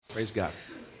Praise God.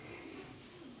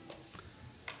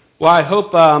 Well, I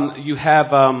hope you have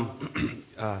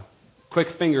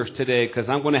quick fingers today, because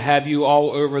I'm going to have you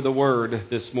all over the Word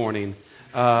this morning.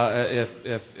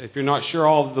 If you're not sure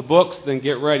all of the books, then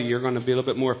get ready. You're going to be a little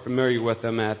bit more familiar with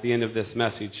them at the end of this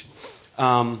message.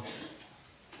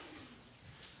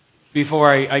 Before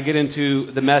I get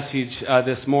into the message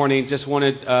this morning, just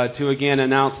wanted to again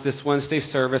announce this Wednesday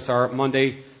service. Our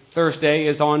Thursday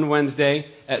is on Wednesday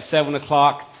at 7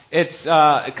 o'clock. It's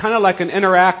kind of like an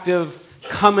interactive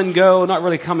come and go, not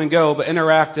really come and go, but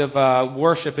interactive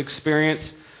worship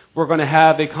experience. We're going to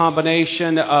have a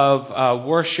combination of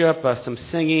worship, some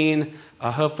singing,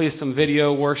 hopefully some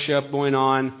video worship going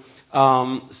on.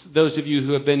 Those of you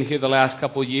who have been here the last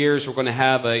couple of years, we're going to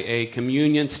have a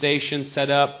communion station set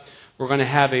up. We're going to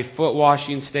have a foot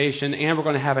washing station, and we're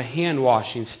going to have a hand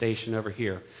washing station over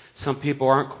here. Some people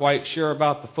aren't quite sure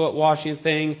about the foot washing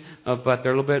thing, but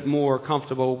they're a little bit more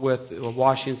comfortable with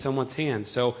washing someone's hands.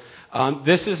 So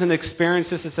this is an experience.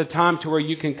 This is a time to where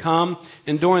you can come,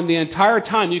 and during the entire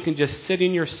time, you can just sit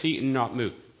in your seat and not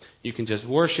move. You can just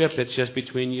worship. It's just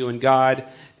between you and God,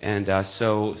 and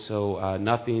so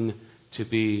nothing to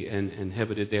be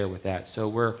inhibited there with that. So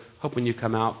we're hoping you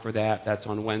come out for that. That's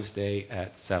on Wednesday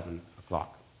at 7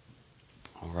 o'clock.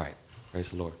 All right. Praise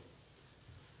the Lord.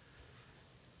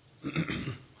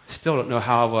 Still don't know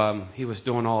how he was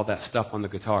doing all that stuff on the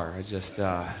guitar.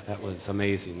 That was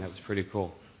amazing. That was pretty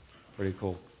cool. Pretty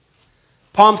cool.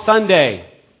 Palm Sunday.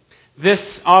 This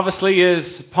obviously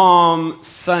is Palm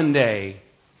Sunday.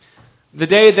 The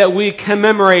day that we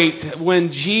commemorate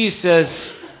when Jesus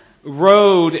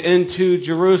rode into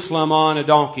Jerusalem on a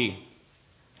donkey.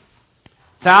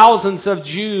 Thousands of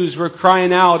Jews were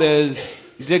crying out, as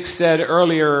Dick said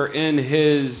earlier in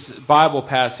his Bible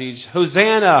passage,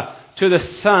 "Hosanna to the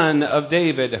Son of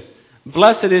David.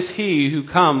 Blessed is he who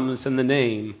comes in the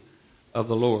name of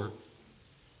the Lord."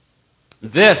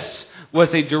 This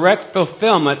was a direct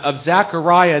fulfillment of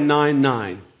Zechariah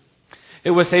 9:9.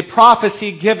 It was a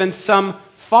prophecy given some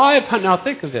 500... Now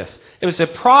think of this. It was a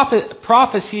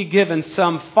prophecy given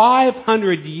some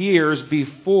 500 years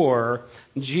before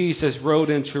Jesus rode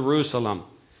in Jerusalem.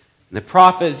 And the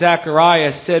prophet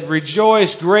Zechariah said,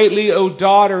 "Rejoice greatly, O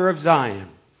daughter of Zion.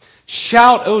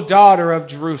 Shout, O daughter of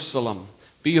Jerusalem.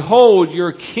 Behold,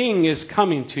 your king is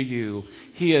coming to you.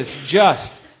 He is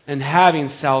just and having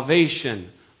salvation,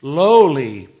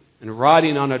 lowly and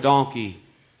riding on a donkey,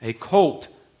 a colt,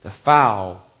 the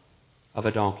foal of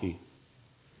a donkey."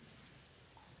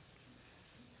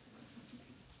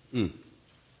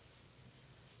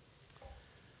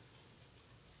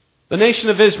 The nation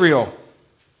of Israel.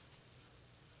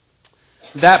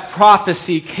 That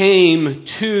prophecy came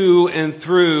to and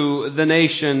through the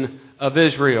nation of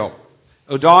Israel.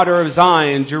 O daughter of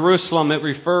Zion, Jerusalem, it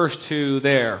refers to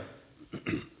there.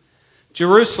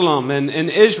 Jerusalem and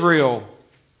Israel,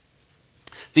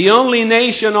 the only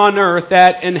nation on earth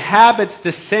that inhabits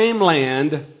the same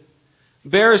land,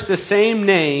 bears the same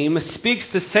name, speaks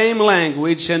the same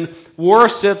language, and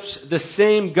worships the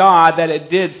same God that it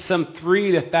did some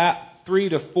 3,000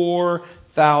 to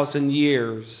 4,000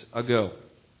 years ago.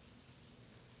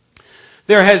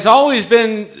 There has always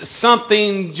been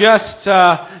something just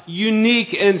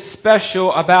unique and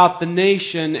special about the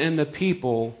nation and the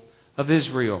people of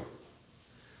Israel.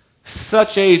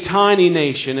 Such a tiny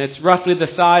nation. It's roughly the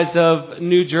size of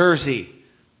New Jersey.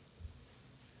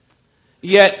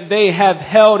 Yet they have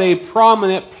held a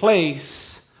prominent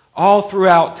place all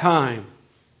throughout time.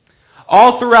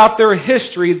 All throughout their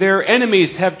history, their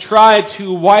enemies have tried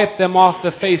to wipe them off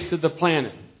the face of the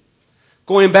planet.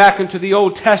 Going back into the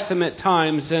Old Testament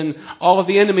times and all of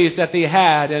the enemies that they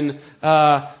had, and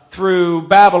through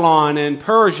Babylon and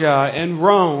Persia and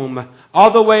Rome,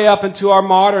 all the way up into our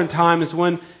modern times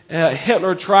when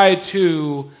Hitler tried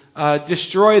to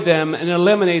destroy them and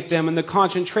eliminate them in the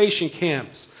concentration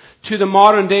camps, to the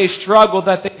modern day struggle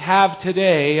that they have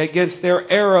today against their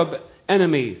Arab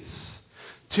enemies,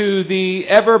 to the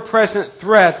ever-present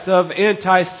threats of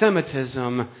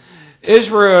anti-Semitism.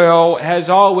 Israel has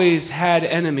always had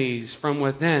enemies from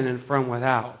within and from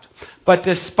without. But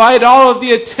despite all of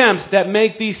the attempts that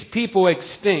make these people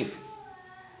extinct,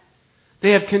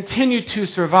 they have continued to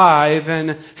survive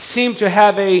and seem to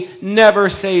have a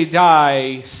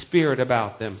never-say-die spirit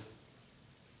about them.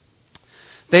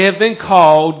 They have been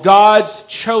called God's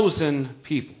chosen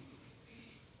people.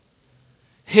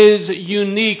 His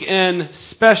unique and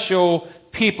special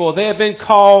people. They have been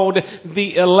called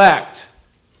the elect.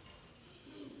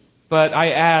 But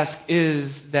I ask,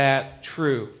 is that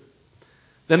true?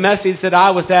 The message that I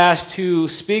was asked to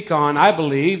speak on, I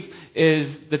believe,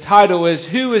 the title is,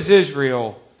 "Who is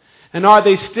Israel?" And are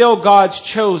they still God's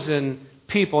chosen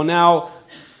people? Now,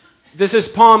 this is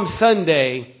Palm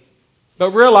Sunday,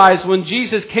 but realize when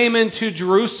Jesus came into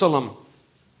Jerusalem,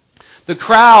 the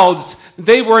crowds,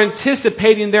 they were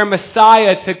anticipating their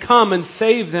Messiah to come and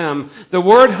save them. The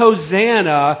word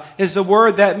Hosanna is the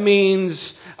word that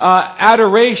means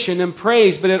adoration and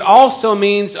praise, but it also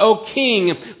means, O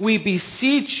King, we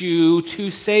beseech you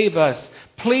to save us.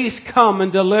 Please come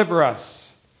and deliver us.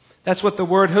 That's what the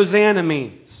word Hosanna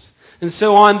means. And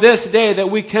so on this day that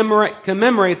we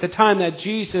commemorate the time that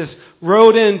Jesus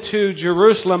rode into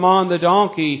Jerusalem on the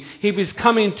donkey, He was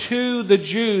coming to the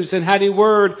Jews and had a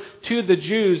word to the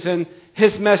Jews, and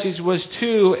His message was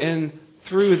to and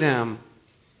through them.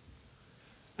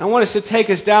 I want us to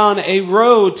take us down a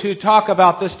road to talk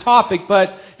about this topic,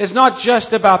 but it's not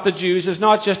just about the Jews. It's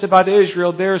not just about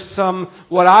Israel. There's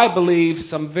what I believe,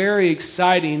 some very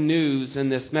exciting news in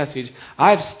this message.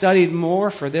 I've studied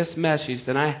more for this message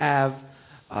than I have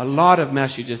a lot of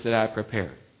messages that I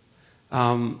prepared.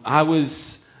 I was,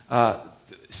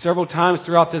 several times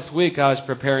throughout this week I was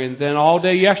preparing. Then all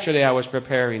day yesterday I was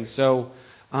preparing. So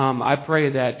I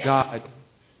pray that God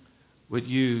would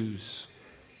use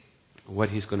what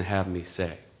He's going to have me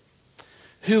say.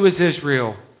 Who is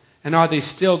Israel, and are they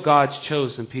still God's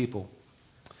chosen people?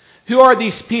 Who are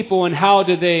these people, and how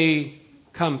do they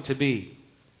come to be?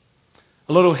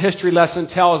 A little history lesson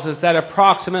tells us that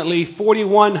approximately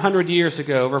 4,100 years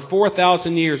ago, over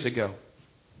 4,000 years ago,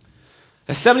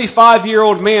 a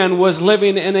 75-year-old man was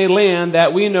living in a land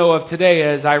that we know of today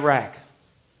as Iraq.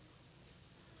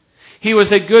 He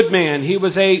was a good man. He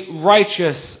was a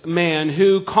righteous man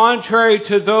who, contrary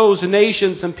to those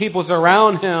nations and peoples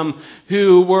around him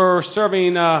who were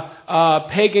serving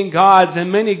pagan gods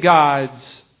and many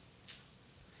gods,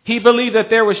 he believed that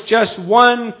there was just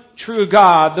one true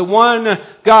God, the one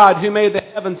God who made the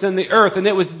heavens and the earth. And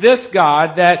it was this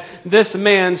God that this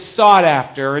man sought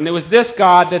after. And it was this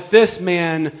God that this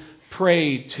man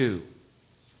prayed to.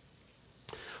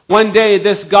 One day,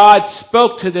 this God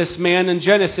spoke to this man in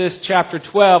Genesis chapter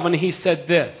 12, and He said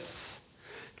this: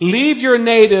 "Leave your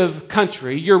native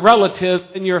country, your relatives,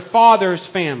 and your father's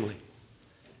family,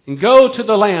 and go to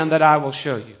the land that I will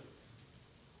show you.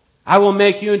 I will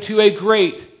make you into a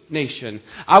great nation.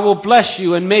 I will bless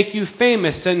you and make you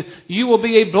famous, and you will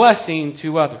be a blessing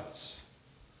to others.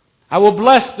 I will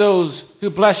bless those who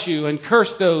bless you and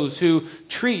curse those who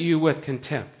treat you with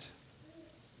contempt.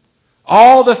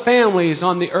 All the families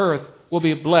on the earth will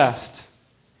be blessed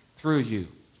through you."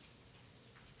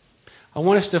 I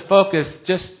want us to focus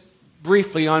just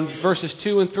briefly on verses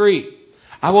 2 and 3.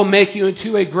 "I will make you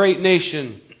into a great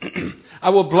nation. I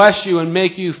will bless you and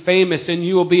make you famous, and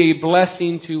you will be a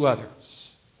blessing to others.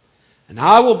 And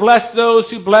I will bless those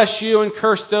who bless you and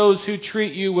curse those who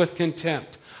treat you with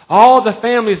contempt. All the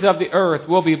families of the earth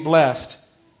will be blessed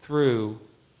through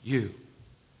you."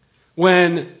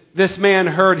 When this man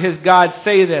heard his God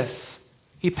say this,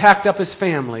 he packed up his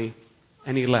family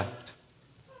and he left.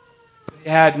 He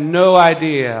had no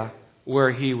idea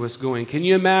where he was going. Can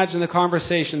you imagine the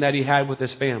conversation that he had with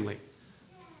his family?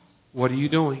 "What are you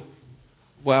doing?"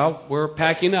 "Well, we're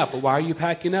packing up." "Well, why are you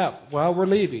packing up?" "Well, we're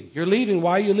leaving." "You're leaving?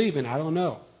 Why are you leaving?" "I don't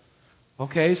know."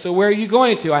 "Okay, so where are you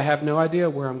going to?" "I have no idea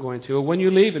where I'm going to." "When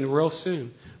you leaving?" "Real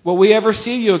soon." "Will we ever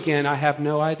see you again?" "I have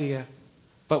no idea,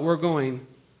 but we're going."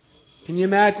 Can you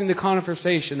imagine the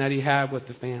conversation that he had with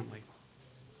the family?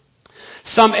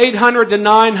 Some 800 to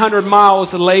 900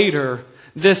 miles later,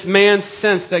 this man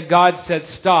sensed that God said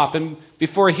stop. And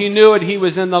before he knew it, he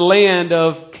was in the land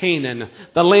of Canaan,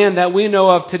 the land that we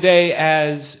know of today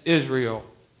as Israel.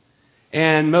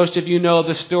 And most of you know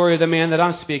the story of the man that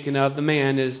I'm speaking of. The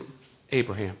man is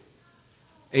Abraham.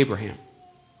 Abraham.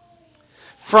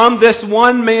 From this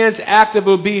one man's act of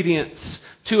obedience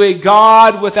to a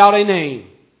God without a name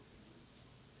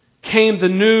came the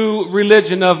new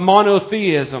religion of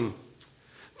monotheism,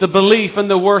 the belief in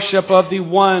the worship of the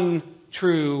one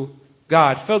true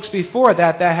God. Folks, before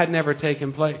that had never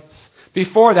taken place.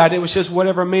 Before that, it was just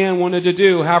whatever man wanted to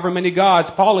do, however many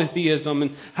gods, polytheism,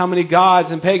 and how many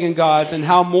gods and pagan gods, and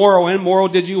how moral and immoral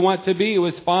did you want to be, it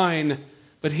was fine.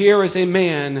 But here is a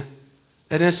man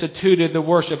that instituted the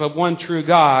worship of one true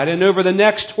God. And over the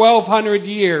next 1,200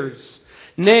 years,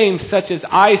 names such as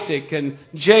Isaac and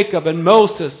Jacob and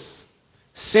Moses,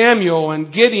 Samuel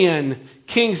and Gideon,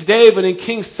 Kings David and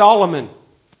King Solomon,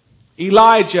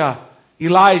 Elijah,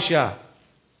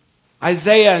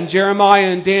 Isaiah and Jeremiah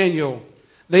and Daniel,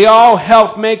 they all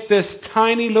helped make this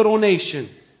tiny little nation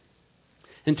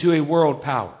into a world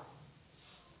power.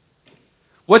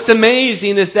 What's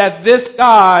amazing is that this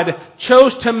God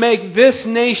chose to make this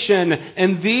nation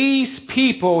and these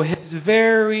people His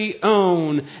very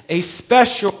own, a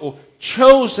special,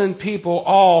 chosen people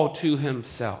all to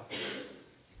Himself.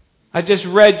 I just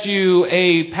read you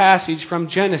a passage from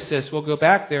Genesis. We'll go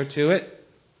back there to it.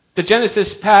 The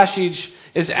Genesis passage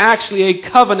is actually a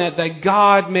covenant that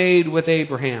God made with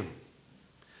Abraham.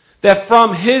 That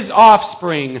from his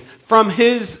offspring, from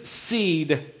his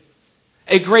seed,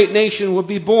 a great nation would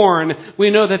be born. We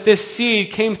know that this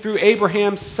seed came through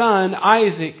Abraham's son,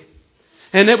 Isaac.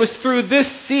 And it was through this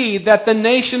seed that the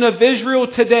nation of Israel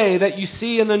today that you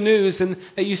see in the news and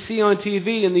that you see on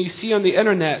TV and that you see on the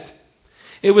internet,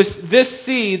 it was this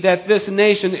seed that this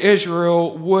nation,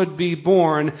 Israel, would be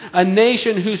born. A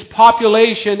nation whose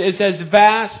population is as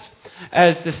vast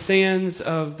as the sands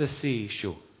of the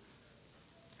seashore.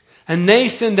 A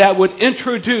nation that would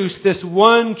introduce this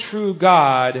one true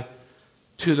God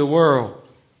to the world.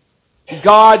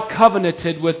 God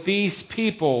covenanted with these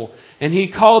people, and He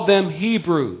called them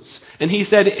Hebrews. And He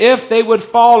said if they would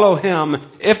follow Him,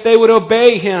 if they would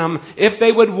obey Him, if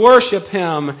they would worship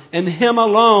Him and Him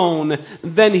alone,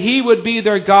 then He would be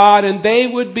their God and they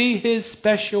would be His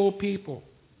special people.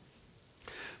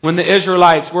 When the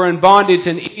Israelites were in bondage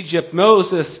in Egypt,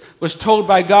 Moses was told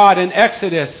by God in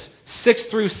Exodus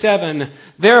 6-7,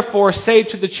 "Therefore say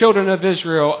to the children of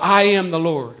Israel, I am the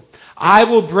Lord. I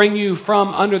will bring you out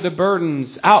from under the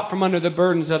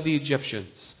burdens of the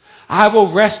Egyptians. I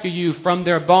will rescue you from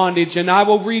their bondage, and I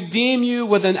will redeem you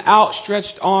with an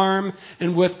outstretched arm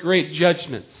and with great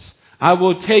judgments. I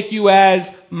will take you as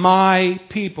my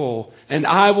people, and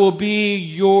I will be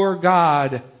your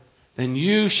God. Then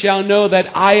you shall know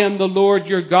that I am the Lord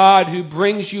your God who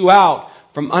brings you out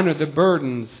from under the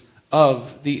burdens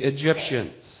of the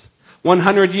Egyptians."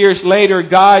 100 years later,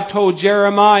 God told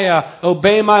Jeremiah,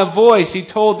 "Obey my voice." He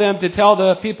told them to tell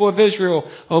the people of Israel,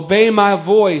 "Obey my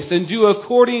voice and do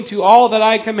according to all that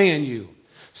I command you.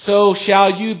 So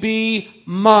shall you be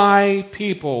my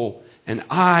people, and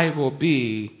I will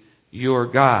be your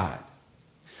God."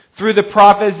 Through the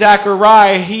prophet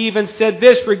Zechariah, he even said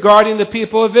this regarding the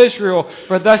people of Israel,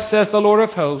 "For thus says the Lord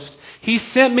of hosts, He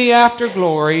sent me after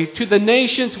glory to the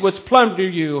nations which plunder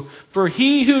you. For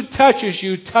he who touches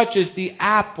you touches the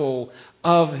apple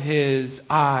of His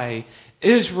eye."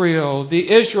 Israel,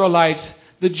 the Israelites,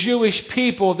 the Jewish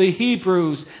people, the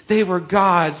Hebrews, they were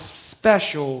God's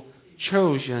special,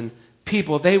 chosen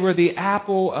people. They were the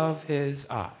apple of His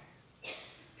eye.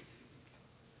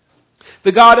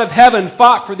 The God of heaven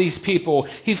fought for these people.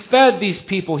 He fed these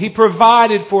people. He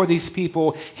provided for these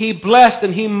people. He blessed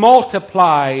and He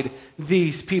multiplied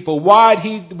these people. Why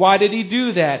did He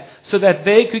do that? So that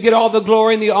they could get all the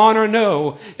glory and the honor?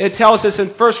 No. It tells us in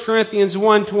 1 Corinthians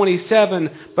 1:27,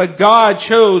 "But God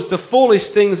chose the foolish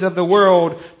things of the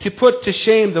world to put to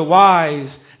shame the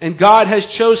wise. And God has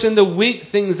chosen the weak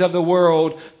things of the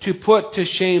world to put to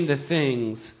shame the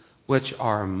things which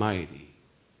are mighty."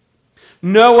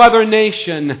 No other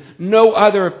nation, no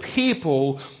other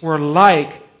people were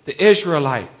like the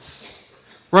Israelites.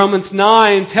 Romans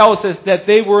 9 tells us that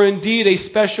they were indeed a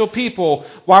special people.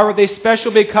 Why were they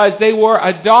special? Because they were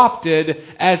adopted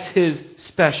as His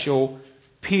special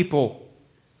people.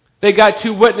 They got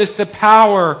to witness the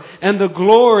power and the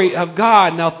glory of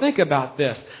God. Now think about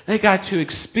this. They got to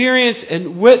experience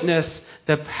and witness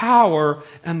the power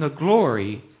and the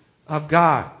glory of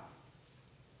God.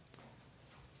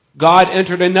 God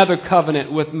entered another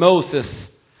covenant with Moses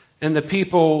and the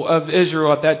people of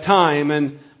Israel at that time,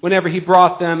 and whenever He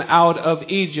brought them out of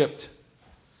Egypt.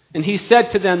 And He said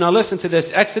to them, now listen to this,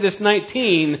 Exodus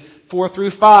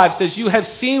 19:4-5 says, "You have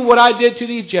seen what I did to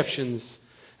the Egyptians,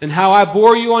 and how I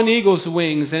bore you on eagle's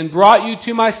wings and brought you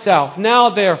to myself. Now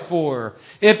therefore,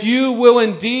 if you will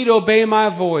indeed obey my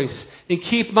voice and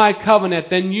keep my covenant,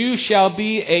 then you shall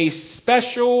be a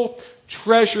special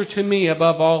treasure to me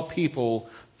above all people,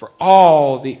 for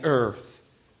all the earth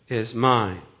is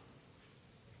mine."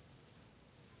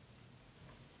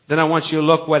 Then I want you to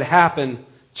look what happened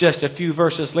just a few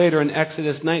verses later in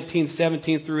Exodus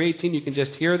 19:17-18. You can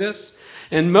just hear this.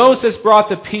 "And Moses brought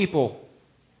the people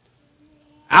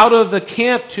out of the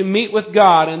camp to meet with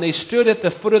God, and they stood at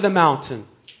the foot of the mountain.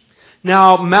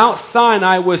 Now Mount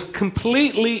Sinai was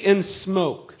completely in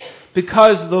smoke,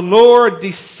 because the Lord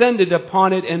descended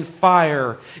upon it in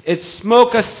fire. Its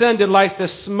smoke ascended like the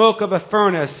smoke of a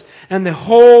furnace, and the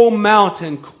whole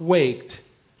mountain quaked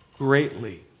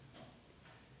greatly."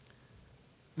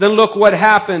 Then look what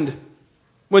happened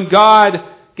when God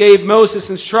gave Moses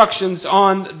instructions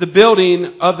on the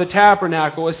building of the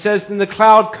tabernacle. It says, "Then the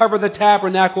cloud covered the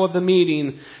tabernacle of the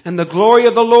meeting, and the glory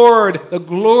of the Lord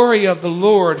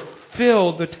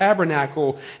filled the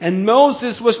tabernacle. And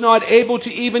Moses was not able to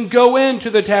even go into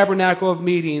the tabernacle of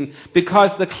meeting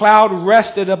because the cloud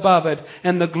rested above it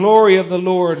and the glory of the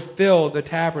Lord filled the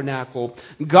tabernacle.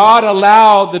 God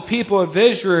allowed the people of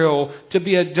Israel to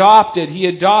be adopted. He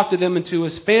adopted them into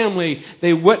His family.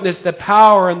 They witnessed the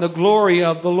power and the glory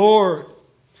of the Lord.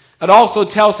 It also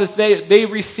tells us they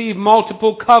received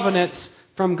multiple covenants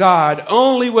from God.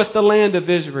 Only with the land of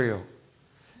Israel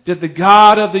did the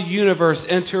God of the universe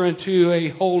enter into a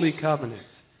holy covenant.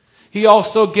 He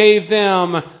also gave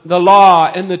them the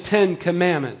law and the 10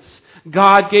 Commandments.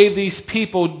 God gave these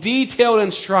people detailed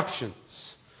instructions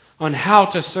on how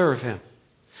to serve Him.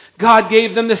 God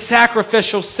gave them the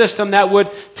sacrificial system that would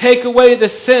take away the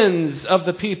sins of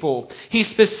the people. He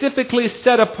specifically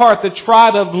set apart the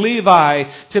tribe of Levi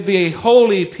to be a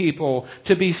holy people,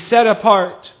 to be set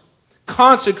apart,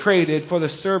 consecrated for the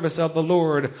service of the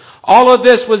Lord. All of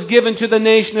this was given to the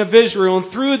nation of Israel,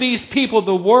 and through these people,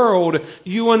 the world,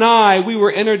 you and I, we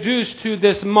were introduced to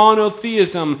this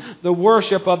monotheism, the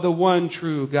worship of the one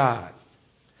true God.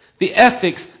 The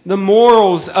ethics, the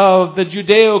morals of the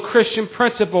Judeo-Christian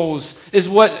principles is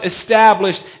what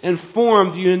established and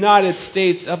formed the United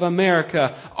States of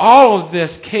America. All of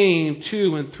this came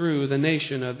to and through the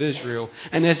nation of Israel.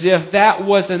 And as if that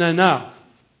wasn't enough,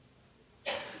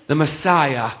 the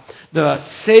Messiah, the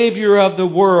Savior of the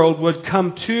world, would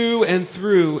come to and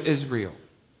through Israel.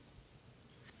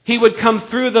 He would come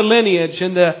through the lineage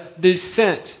and the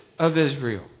descent of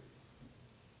Israel.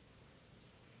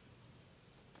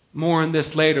 More on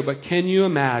this later, but can you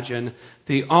imagine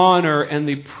the honor and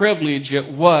the privilege it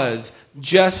was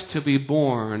just to be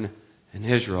born an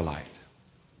Israelite?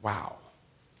 Wow.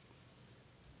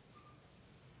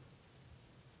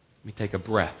 Let me take a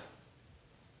breath.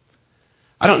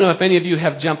 I don't know if any of you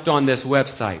have jumped on this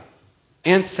website,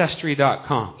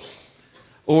 Ancestry.com,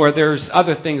 or there's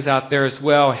other things out there as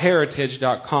well,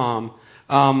 Heritage.com.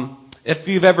 If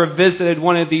you've ever visited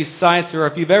one of these sites, or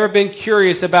if you've ever been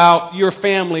curious about your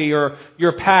family or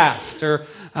your past, or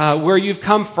where you've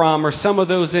come from, or some of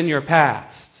those in your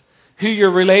past, who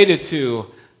you're related to,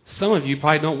 some of you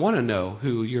probably don't want to know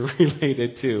who you're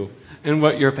related to and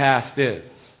what your past is.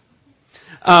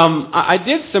 I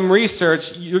did some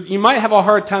research. You might have a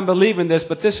hard time believing this,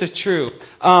 but this is true.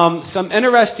 Some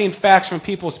interesting facts from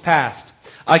people's past.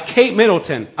 Kate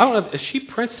Middleton. I don't know, is she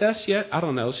princess yet? I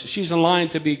don't know. She's in line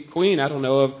to be queen, I don't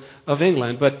know, of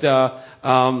England. But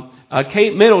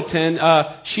Kate Middleton,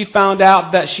 she found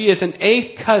out that she is an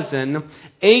 8th cousin,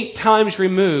 8 times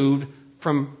removed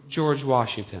from George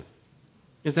Washington.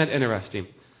 Isn't that interesting?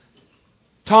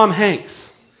 Tom Hanks.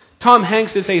 Tom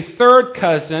Hanks is a 3rd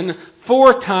cousin,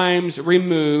 4 times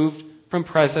removed from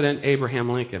President Abraham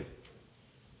Lincoln.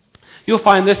 You'll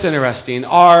find this interesting.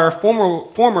 Our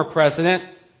former president,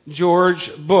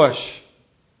 George Bush,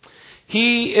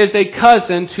 he is a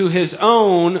cousin to his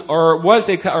own,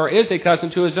 is a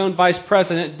cousin to his own Vice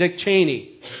President, Dick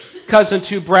Cheney. Cousin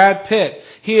to Brad Pitt.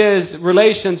 He is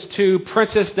relations to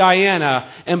Princess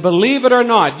Diana. And believe it or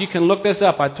not, you can look this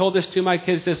up. I told this to my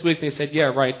kids this week. They said, yeah,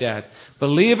 right, Dad.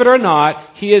 Believe it or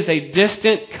not, he is a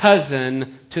distant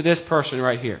cousin to this person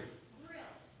right here.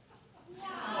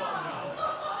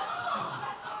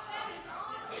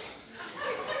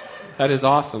 That is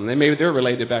awesome. Maybe they're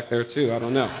related back there too. I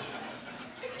don't know.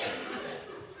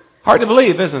 Hard to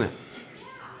believe, isn't it?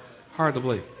 Hard to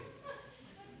believe.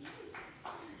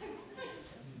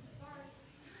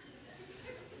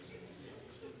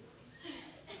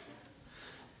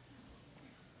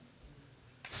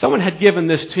 Someone had given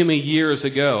this to me years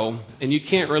ago, and you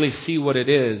can't really see what it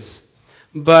is,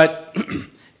 but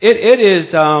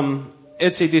it's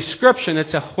a description.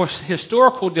 It's a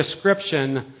historical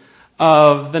description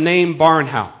of the name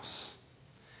Barnhouse.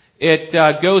 It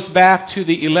goes back to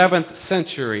the 11th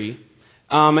century.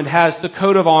 It has the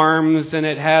coat of arms, and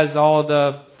it has all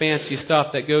the fancy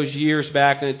stuff that goes years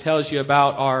back, and it tells you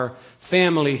about our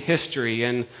family history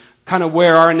and kind of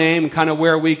where our name, kind of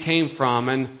where we came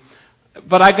from.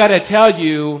 But I got to tell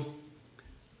you,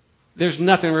 there's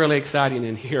nothing really exciting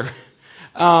in here.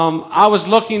 I was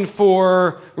looking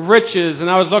for riches, and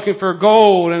I was looking for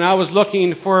gold, and I was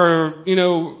looking for,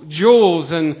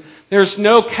 jewels, and there's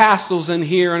no castles in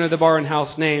here under the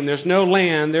Barnhouse name. There's no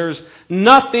land. There's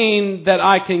nothing that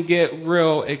I can get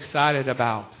real excited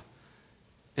about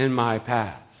in my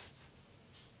past.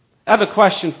 I have a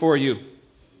question for you.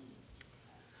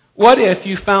 What if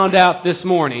you found out this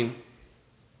morning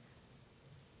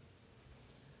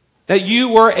that you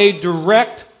were a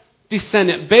direct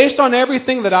descendant, based on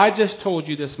everything that I just told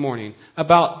you this morning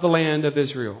about the land of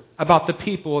Israel, about the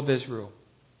people of Israel?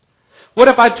 What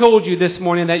if I told you this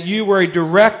morning that you were a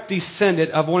direct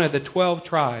descendant of one of the 12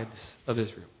 tribes of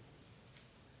Israel?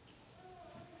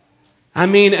 I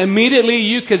mean, immediately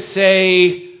you could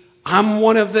say, I'm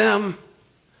one of them.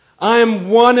 I'm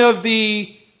one of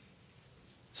the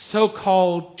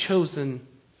so-called chosen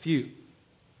few.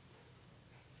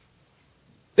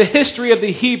 The history of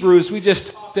the Hebrews we just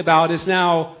talked about is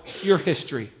now your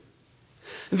history.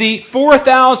 The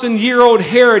 4,000-year-old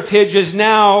heritage is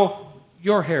now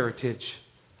your heritage.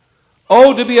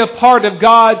 Oh, to be a part of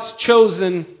God's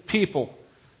chosen people.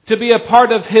 To be a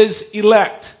part of His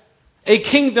elect. A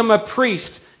kingdom of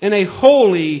priests and a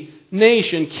holy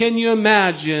nation. Can you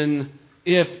imagine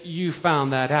if you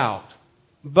found that out?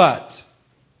 But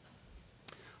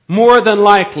more than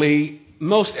likely,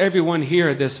 most everyone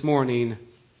here this morning,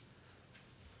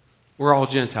 we're all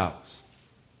Gentiles.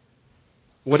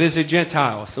 What is a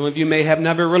Gentile? Some of you may have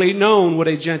never really known what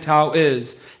a Gentile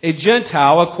is. A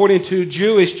Gentile, according to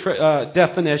Jewish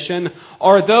definition,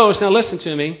 are those, now listen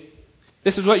to me,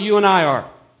 this is what you and I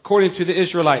are, according to the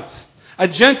Israelites. A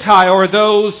Gentile are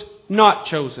those not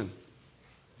chosen.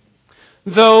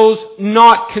 Those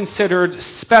not considered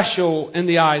special in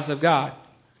the eyes of God.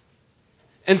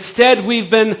 Instead, we've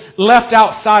been left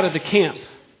outside of the camp.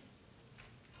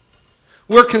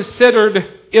 We're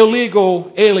considered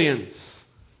illegal aliens,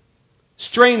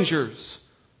 strangers,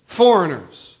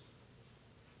 foreigners,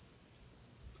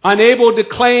 unable to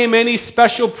claim any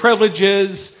special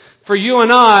privileges. For you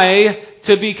and I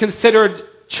to be considered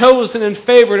chosen and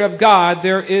favored of God,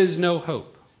 there is no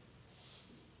hope.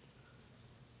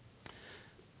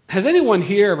 Has anyone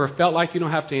here ever felt like, you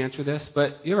don't have to answer this,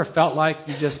 but you ever felt like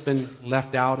you've just been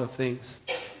left out of things?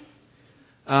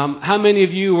 How many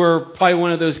of you were probably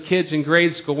one of those kids in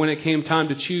grade school when it came time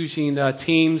to choosing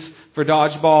teams for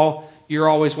dodgeball? You're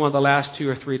always one of the last 2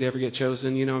 or 3 to ever get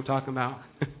chosen. You know what I'm talking about?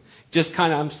 Just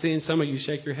kind of, I'm seeing some of you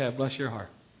shake your head. Bless your heart.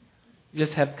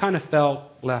 Just have kind of felt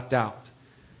left out.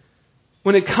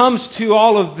 When it comes to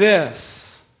all of this,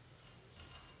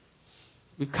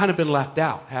 we've kind of been left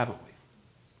out, haven't we?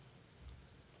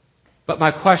 But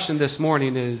my question this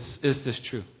morning is this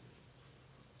true?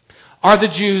 Are the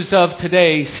Jews of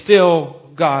today still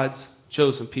God's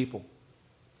chosen people?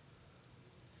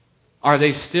 Are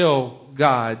they still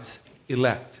God's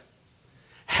elect?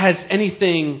 Has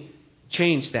anything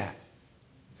changed that?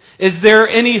 Is there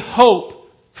any hope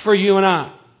for you and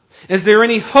I? Is there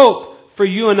any hope for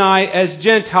you and I as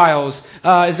Gentiles?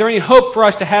 Is there any hope for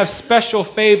us to have special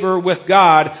favor with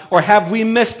God? Or have we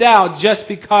missed out just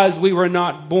because we were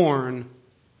not born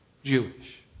Jewish?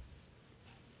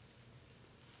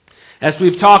 As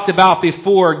we've talked about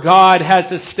before, God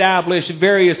has established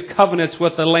various covenants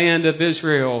with the land of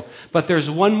Israel. But there's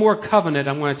one more covenant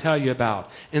I'm going to tell you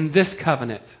about. And this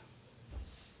covenant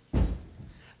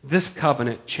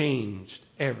changed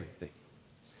everything.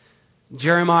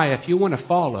 Jeremiah, if you want to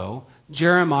follow,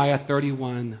 Jeremiah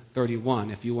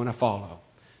 31:31, if you want to follow.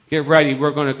 Get ready,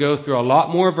 we're going to go through a lot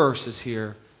more verses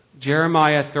here.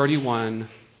 Jeremiah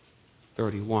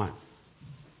 31:31.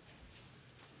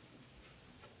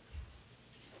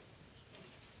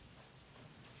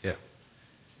 Yeah.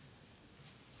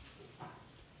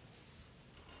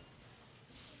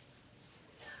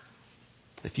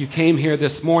 If you came here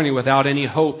this morning without any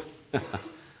hope, this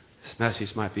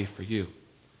message might be for you.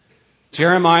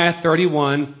 Jeremiah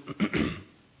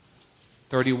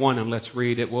 31:31, and let's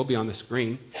read it. It will be on the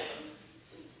screen.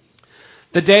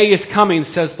 The day is coming,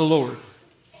 says the Lord,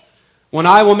 when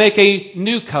I will make a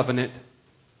new covenant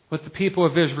with the people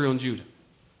of Israel and Judah.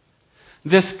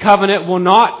 This covenant will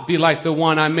not be like the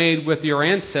one I made with your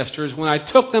ancestors when I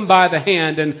took them by the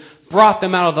hand and brought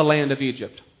them out of the land of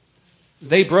Egypt.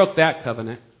 They broke that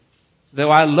covenant,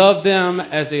 though I love them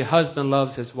as a husband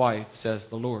loves his wife, says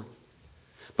the Lord.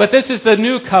 But this is the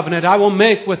new covenant I will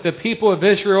make with the people of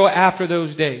Israel after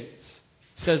those days,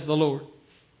 says the Lord.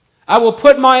 I will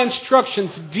put my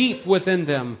instructions deep within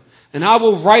them, and I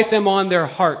will write them on their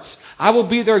hearts. I will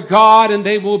be their God, and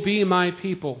they will be my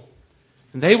people.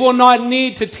 And they will not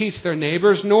need to teach their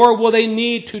neighbors, nor will they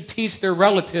need to teach their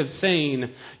relatives,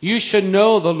 saying, you should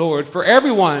know the Lord, for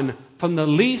everyone from the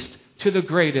least to the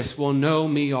greatest will know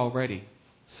me already,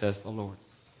 says the Lord.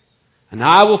 And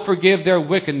I will forgive their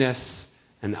wickedness,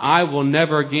 and I will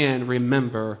never again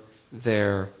remember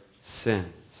their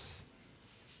sins.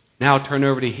 Now turn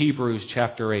over to Hebrews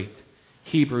chapter 8.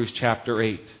 Hebrews chapter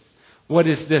 8. What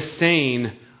is this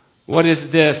saying? What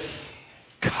is this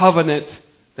covenant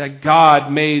that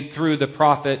God made through the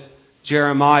prophet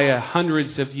Jeremiah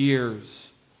hundreds of years,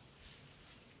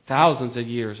 thousands of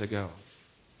years ago?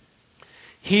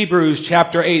 Hebrews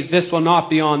chapter 8. This will not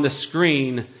be on the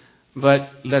screen, but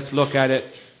let's look at it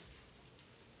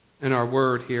in our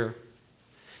word here.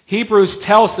 Hebrews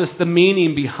tells us the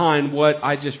meaning behind what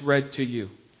I just read to you.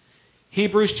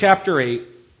 Hebrews chapter 8,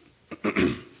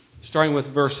 starting with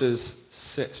verse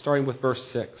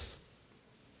 6.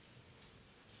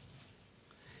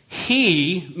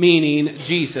 He, meaning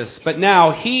Jesus, but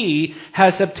now He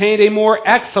has obtained a more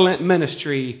excellent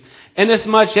ministry,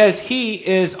 inasmuch as He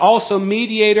is also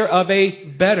mediator of a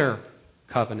better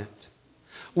covenant,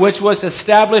 which was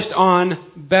established on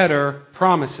better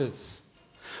promises.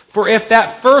 For if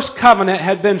that first covenant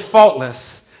had been faultless,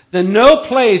 then no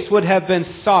place would have been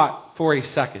sought for a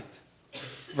second.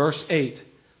 Verse 8.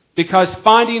 Because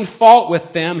finding fault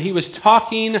with them, He was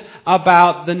talking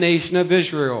about the nation of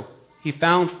Israel. He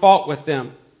found fault with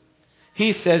them.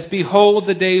 He says, Behold,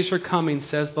 the days are coming,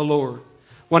 says the Lord,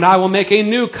 when I will make a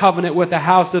new covenant with the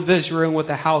house of Israel and with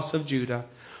the house of Judah,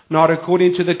 not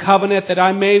according to the covenant that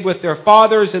I made with their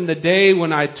fathers in the day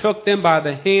when I took them by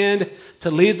the hand to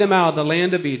lead them out of the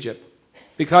land of Egypt,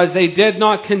 because they did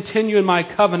not continue in my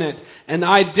covenant, and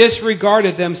I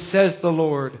disregarded them, says the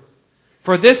Lord.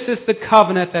 For this is the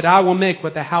covenant that I will make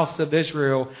with the house of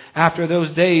Israel after those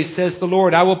days, says the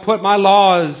Lord. I will put my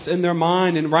laws in their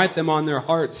mind and write them on their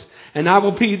hearts, and I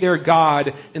will be their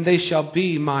God, and they shall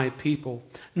be my people.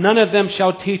 None of them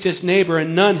shall teach his neighbor,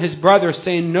 and none his brother,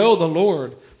 saying, Know the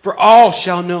Lord. For all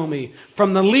shall know me,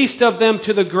 from the least of them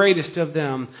to the greatest of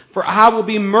them. For I will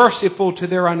be merciful to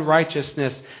their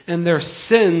unrighteousness, and their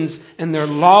sins and their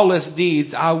lawless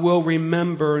deeds I will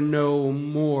remember no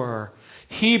more.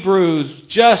 Hebrews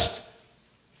just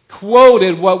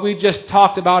quoted what we just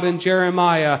talked about in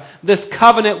Jeremiah. This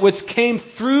covenant which came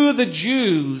through the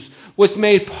Jews was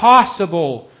made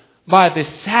possible by the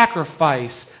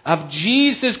sacrifice of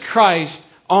Jesus Christ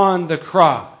on the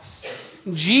cross.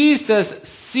 Jesus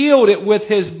sealed it with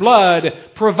His blood,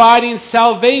 providing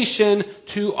salvation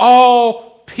to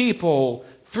all people.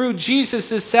 Through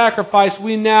Jesus' sacrifice,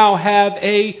 we now have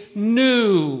a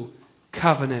new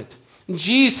covenant.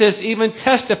 Jesus even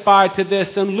testified to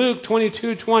this in Luke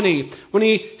 22:20, when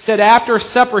He said after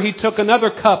supper He took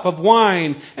another cup of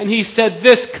wine, and He said,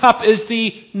 This cup is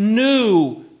the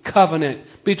new covenant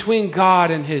between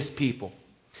God and His people.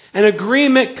 An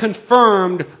agreement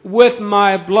confirmed with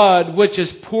my blood, which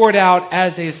is poured out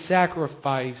as a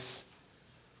sacrifice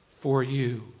for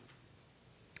you.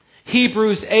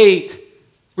 Hebrews 8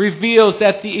 reveals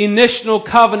that the initial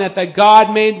covenant that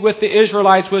God made with the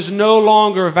Israelites was no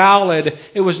longer valid.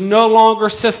 It was no longer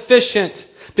sufficient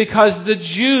because the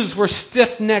Jews were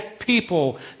stiff-necked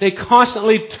people. They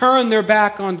constantly turned their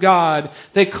back on God.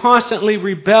 They constantly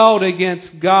rebelled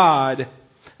against God.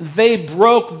 They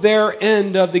broke their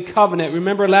end of the covenant.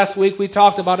 Remember last week we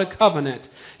talked about a covenant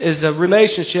is a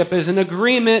relationship, is an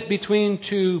agreement between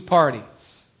two parties.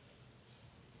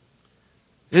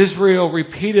 Israel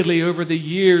repeatedly over the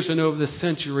years and over the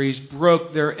centuries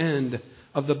broke their end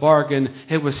of the bargain.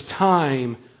 It was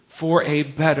time for a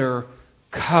better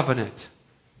covenant.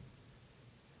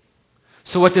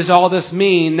 So what does all this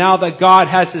mean now that God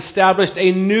has established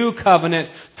a new covenant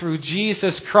through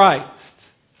Jesus Christ?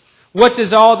 What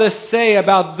does all this say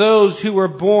about those who were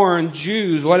born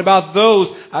Jews? What about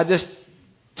those I just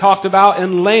talked about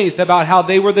in length about how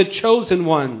they were the chosen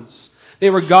ones? They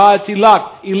were God's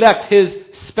elect, His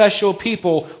special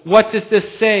people. What does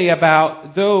this say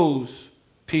about those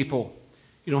people?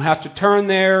 You don't have to turn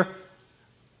there,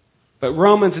 but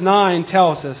Romans 9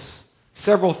 tells us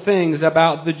several things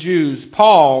about the Jews.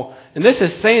 Paul, and this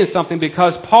is saying something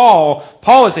because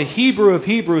Paul is a Hebrew of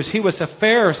Hebrews. He was a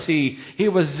Pharisee. He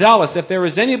was zealous. If there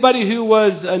was anybody who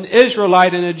was an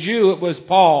Israelite and a Jew, it was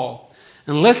Paul.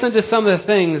 And listen to some of the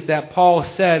things that Paul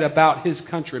said about his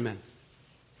countrymen.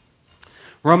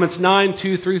 Romans 9,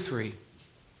 2-3.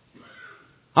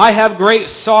 I have great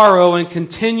sorrow and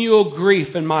continual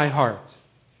grief in my heart.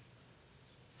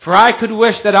 For I could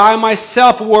wish that I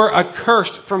myself were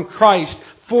accursed from Christ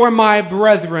for my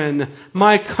brethren,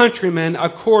 my countrymen,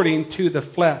 according to the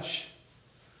flesh.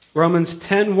 Romans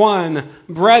 10:1,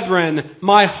 Brethren,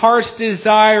 my heart's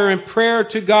desire and prayer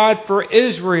to God for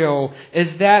Israel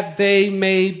is that they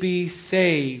may be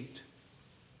saved.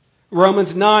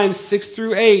 Romans 9,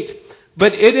 6-8,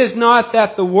 But it is not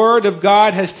that the word of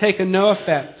God has taken no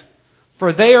effect,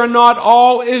 for they are not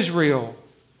all Israel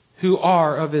who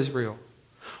are of Israel.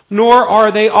 Nor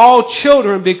are they all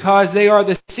children because they are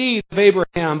the seed of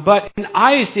Abraham. But in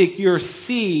Isaac your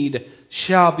seed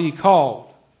shall be called.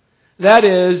 That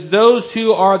is, those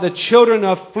who are the children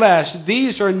of flesh,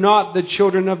 these are not the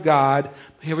children of God.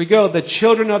 Here we go. The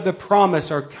children of the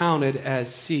promise are counted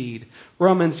as seed.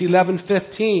 Romans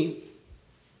 11:15.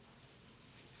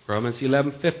 Romans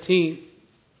 11:15.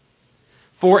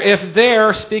 For if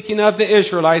they're, speaking of the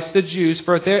Israelites, the Jews,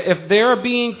 if their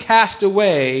being cast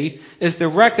away is the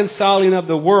reconciling of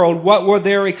the world, what will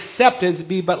their acceptance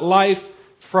be but life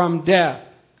from death?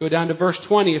 Go down to verse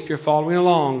 20 if you're following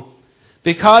along.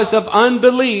 Because of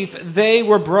unbelief, they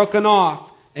were broken off,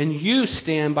 and you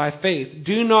stand by faith.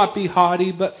 Do not be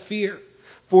haughty, but fear.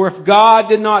 For if God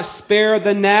did not spare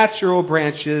the natural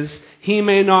branches, He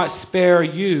may not spare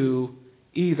you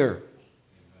either.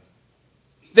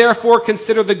 Therefore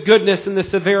consider the goodness and the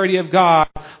severity of God.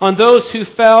 On those who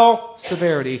fell,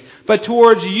 severity. But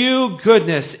towards you,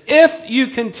 goodness, if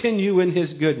you continue in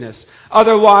His goodness.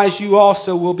 Otherwise you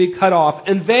also will be cut off.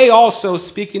 And they also,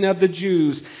 speaking of the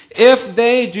Jews, if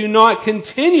they do not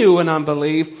continue in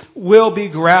unbelief, will be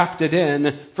grafted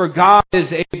in. For God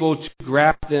is able to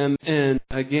graft them in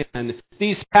again.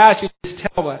 These passages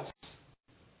tell us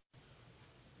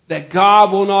that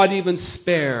God will not even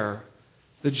spare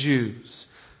the Jews.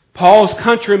 Paul's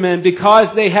countrymen,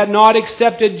 because they had not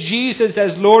accepted Jesus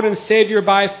as Lord and Savior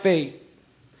by faith,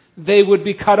 they would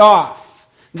be cut off.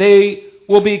 They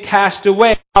will be cast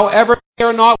away. However, they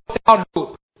are not without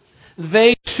hope.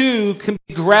 They too can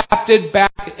be grafted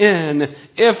back in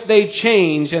if they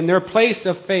change and their place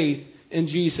of faith in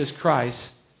Jesus Christ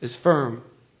is firm.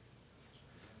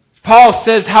 Paul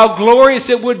says how glorious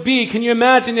it would be. Can you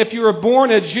imagine if you were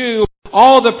born a Jew?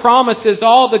 All the promises,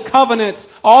 all the covenants,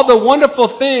 all the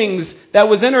wonderful things that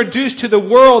was introduced to the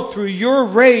world through your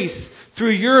race, through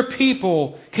your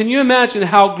people. Can you imagine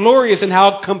how glorious and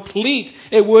how complete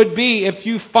it would be if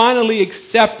you finally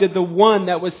accepted the one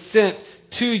that was sent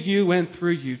to you and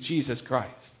through you, Jesus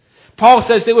Christ? Paul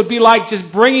says it would be like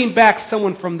just bringing back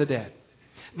someone from the dead.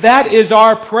 That is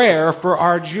our prayer for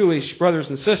our Jewish brothers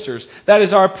and sisters. That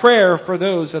is our prayer for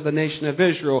those of the nation of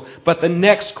Israel. But the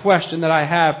next question that I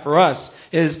have for us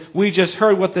is, we just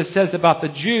heard what this says about the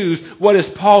Jews. What is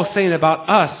Paul saying about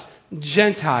us,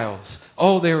 Gentiles?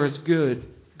 Oh, there is good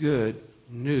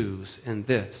news in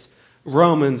this.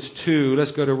 Romans 2.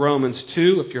 Let's go to Romans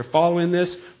 2. If you're following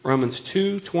this, Romans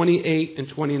 2, 28 and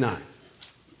 29.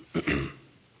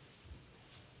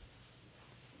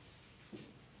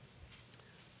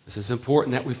 This is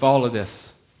important that we follow this.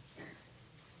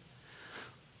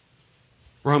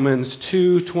 Romans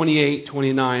 2, 28,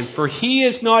 29. For he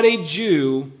is not a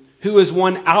Jew who is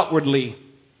one outwardly.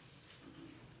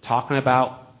 Talking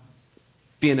about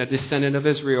being a descendant of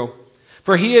Israel.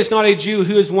 For he is not a Jew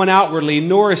who is one outwardly,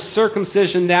 nor is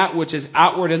circumcision that which is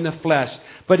outward in the flesh.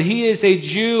 But he is a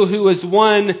Jew who is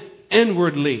one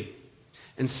inwardly.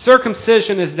 And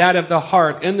circumcision is that of the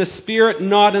heart, in the spirit,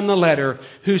 not in the letter,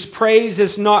 whose praise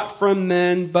is not from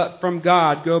men, but from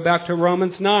God. Go back to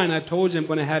Romans 9. I told you I'm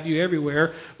going to have you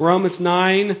everywhere. Romans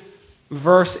 9,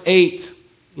 verse 8.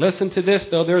 Listen to this,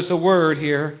 though. There's a word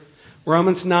here.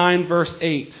 Romans 9, verse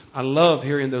 8. I love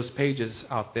hearing those pages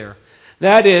out there.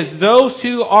 That is, those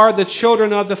who are the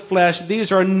children of the flesh,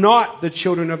 these are not the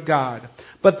children of God,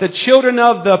 but the children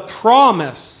of the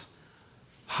promise.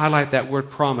 Highlight that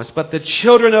word promise. But the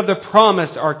children of the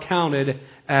promise are counted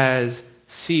as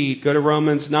seed. Go to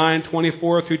Romans 9,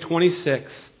 24 through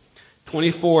 26.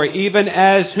 24. Even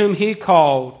as whom He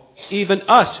called, even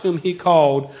us whom He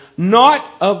called, not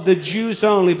of the Jews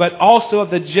only, but also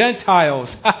of the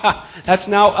Gentiles. That's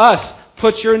now us.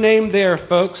 Put your name there,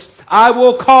 folks. I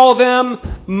will call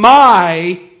them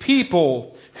my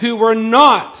people, who were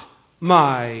not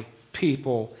my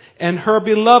people. And her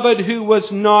beloved who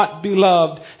was not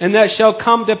beloved. And that shall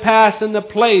come to pass in the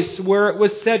place where it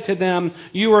was said to them,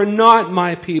 you are not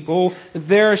my people.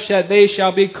 There they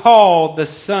shall be called the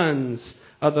sons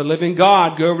of the living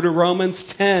God. Go over to Romans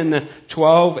 10,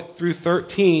 12 through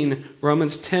 13.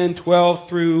 Romans 10, 12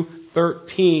 through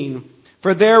 13.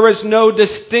 For there is no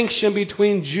distinction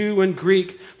between Jew and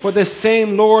Greek, for the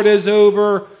same Lord is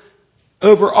over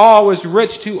all, is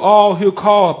rich to all who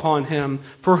call upon Him.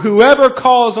 For whoever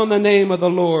calls on the name of the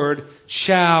Lord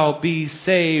shall be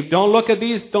saved. Don't look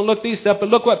these up, but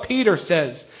look what Peter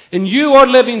says. And you are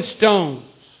living stones.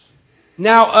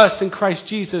 Now us in Christ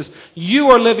Jesus,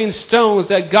 you are living stones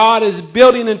that God is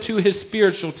building into His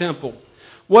spiritual temple.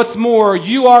 What's more,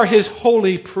 you are His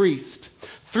holy priest.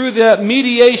 Through the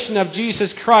mediation of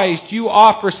Jesus Christ, you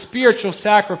offer spiritual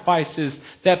sacrifices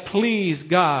that please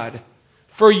God.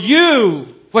 For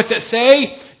you, what's it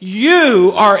say?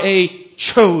 You are a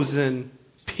chosen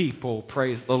people.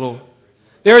 Praise the Lord.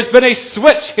 There's been a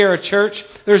switch here, church.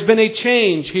 There's been a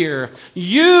change here.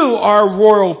 You are a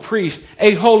royal priest,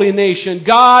 a holy nation,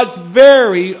 God's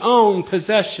very own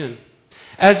possession.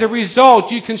 As a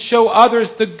result, you can show others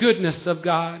the goodness of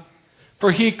God.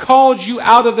 For He called you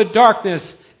out of the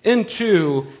darkness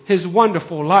into His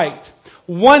wonderful light.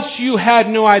 Once you had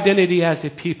no identity as a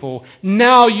people,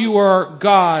 now you are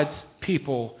God's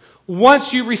people.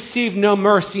 Once you received no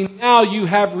mercy, now you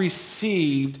have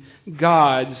received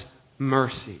God's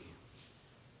mercy.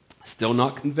 Still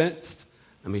not convinced?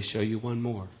 Let me show you one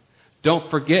more.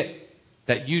 Don't forget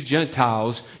that you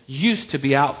Gentiles used to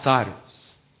be outsiders.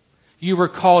 You were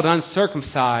called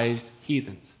uncircumcised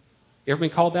heathens. You ever been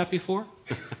called that before?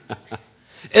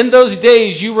 In those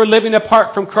days, you were living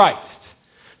apart from Christ.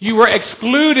 You were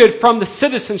excluded from the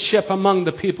citizenship among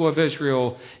the people of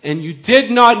Israel, and you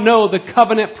did not know the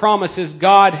covenant promises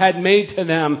God had made to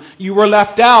them. You were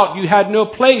left out. You had no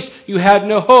place. You had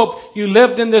no hope. You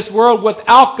lived in this world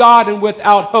without God and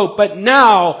without hope. But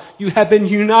now you have been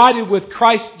united with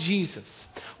Christ Jesus.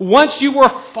 Once you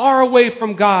were far away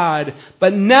from God,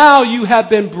 but now you have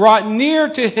been brought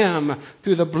near to Him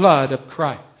through the blood of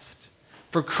Christ.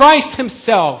 For Christ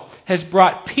Himself has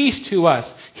brought peace to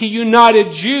us. He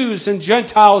united Jews and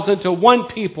Gentiles into one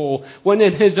people when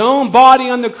in His own body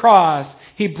on the cross,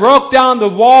 He broke down the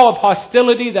wall of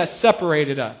hostility that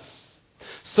separated us.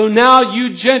 So now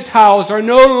you Gentiles are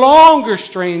no longer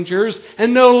strangers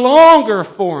and no longer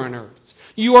foreigners.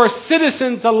 You are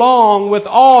citizens along with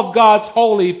all of God's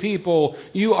holy people.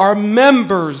 You are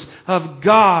members of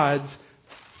God's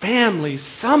family.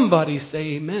 Somebody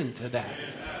say amen to that.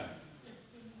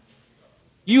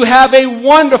 You have a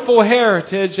wonderful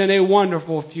heritage and a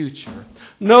wonderful future.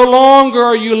 No longer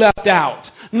are you left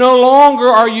out. No longer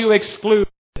are you excluded.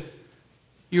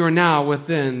 You are now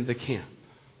within the camp.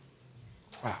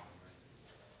 Wow.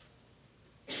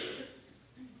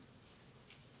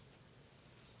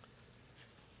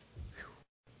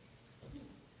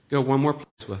 Go one more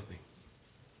place with me.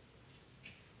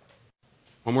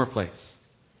 One more place.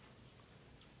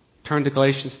 Turn to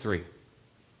Galatians 3.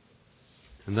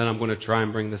 And then I'm going to try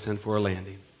and bring this in for a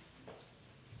landing.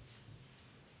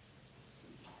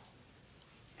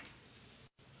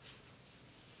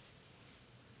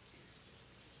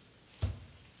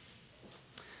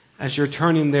 As you're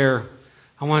turning there,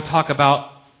 I want to talk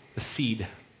about the seed.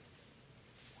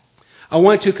 I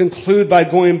want to conclude by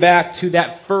going back to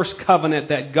that first covenant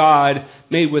that God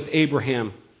made with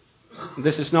Abraham.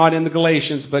 This is not in the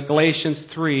Galatians, but Galatians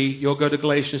 3. You'll go to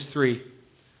Galatians 3.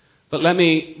 But let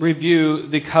me review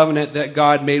the covenant that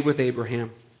God made with Abraham.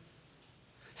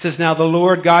 It says, "Now the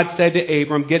Lord God said to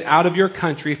Abram, get out of your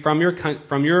country, from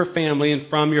your family, and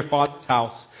from your father's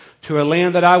house, to a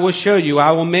land that I will show you.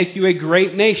 I will make you a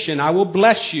great nation. I will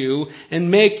bless you and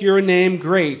make your name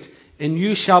great, and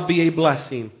you shall be a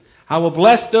blessing. I will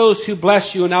bless those who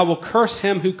bless you, and I will curse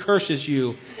him who curses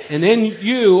you. And in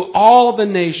you all the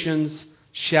nations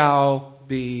shall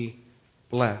be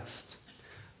blessed."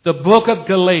 The book of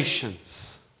Galatians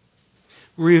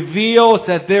reveals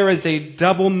that there is a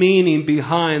double meaning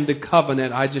behind the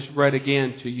covenant I just read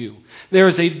again to you. There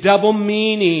is a double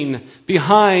meaning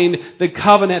behind the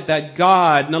covenant that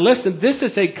God... Now listen, this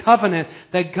is a covenant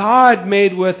that God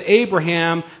made with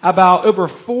Abraham about over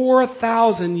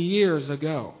 4,000 years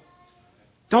ago.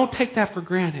 Don't take that for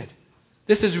granted.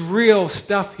 This is real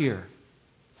stuff here.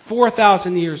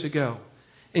 4,000 years ago.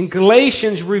 And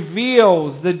Galatians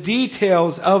reveals the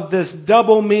details of this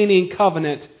double meaning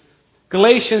covenant.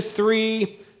 Galatians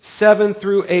 3, 7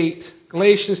 through 8.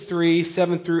 Galatians 3,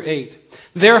 7 through 8.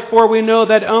 "Therefore we know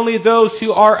that only those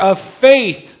who are of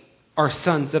faith are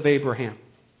sons of Abraham.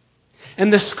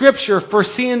 And the Scripture,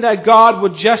 foreseeing that God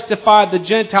would justify the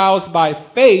Gentiles by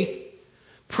faith,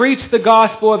 preached the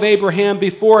gospel of Abraham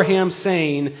before him,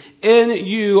 saying, in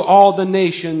you all the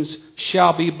nations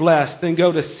shall be blessed." Then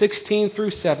go to 16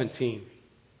 through 17.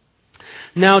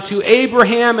 Now to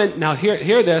Abraham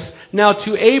hear this. Now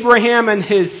to Abraham and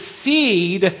his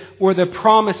seed were the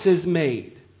promises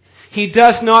made. He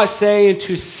does not say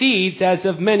into seeds as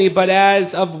of many, but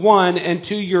as of one, and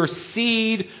to your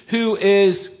seed who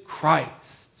is Christ.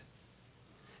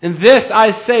 And this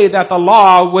I say, that the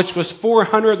law, which was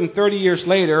 430 years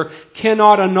later,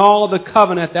 cannot annul the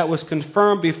covenant that was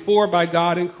confirmed before by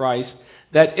God in Christ,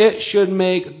 that it should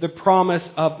make the promise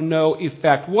of no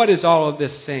effect. What is all of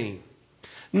this saying?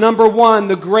 Number one,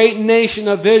 the great nation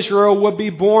of Israel would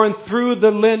be born through the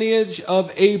lineage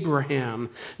of Abraham.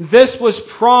 This was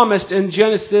promised in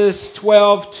Genesis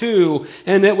 12:2,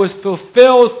 and it was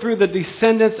fulfilled through the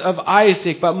descendants of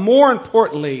Isaac. But more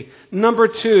importantly, number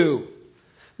two,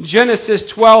 Genesis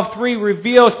 12:3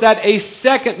 reveals that a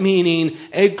second meaning,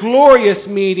 a glorious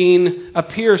meaning,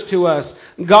 appears to us.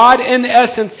 God, in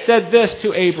essence, said this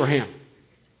to Abraham.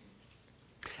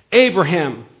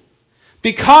 Abraham,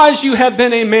 because you have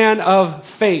been a man of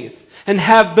faith, and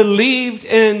have believed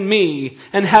in me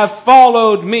and have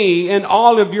followed me in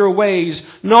all of your ways,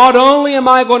 not only am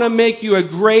I going to make you a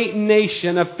great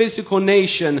nation, a physical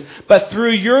nation, but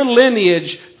through your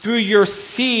lineage, through your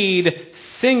seed,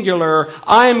 singular,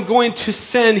 I am going to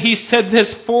send, he said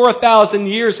this 4,000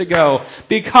 years ago,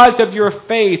 because of your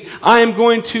faith, I am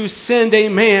going to send a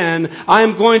man, I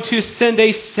am going to send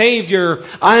a Savior,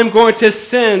 I am going to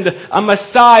send a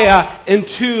Messiah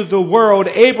into the world.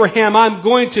 Abraham, I'm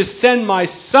going to send my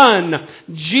Son,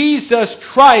 Jesus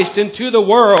Christ, into the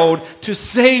world to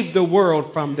save the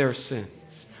world from their sins.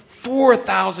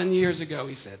 4,000 years ago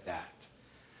he said that.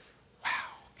 Wow.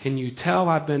 Can you tell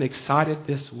I've been excited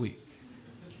this week?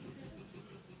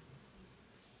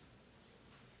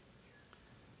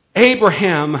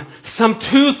 Abraham, some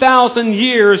 2,000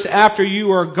 years after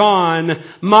you are gone,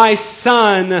 my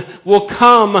son will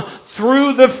come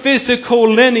through the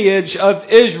physical lineage of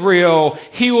Israel.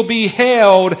 He will be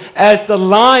hailed as the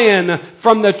Lion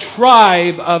from the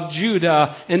tribe of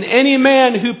Judah. And any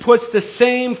man who puts the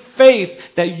same faith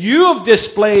that you have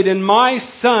displayed in my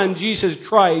Son, Jesus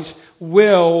Christ,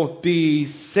 will be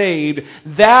saved.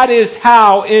 That is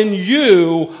how in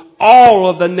you all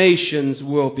of the nations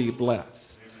will be blessed.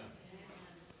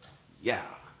 Yeah.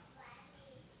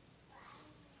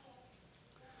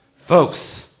 Folks,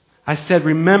 I said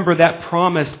remember that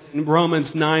promise in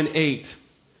Romans 9:8.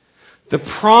 The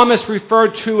promise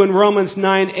referred to in Romans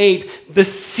 9:8, the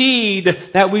seed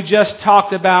that we just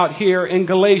talked about here in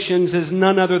Galatians is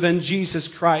none other than Jesus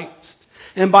Christ.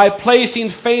 And by placing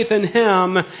faith in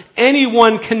Him,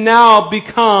 anyone can now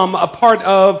become a part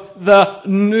of the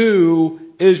new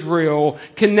Israel,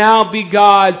 can now be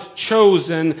God's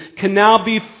chosen, can now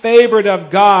be favored of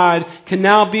God, can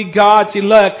now be God's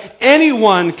elect.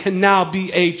 Anyone can now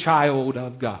be a child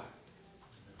of God.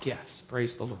 Yes,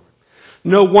 praise the Lord.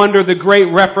 No wonder the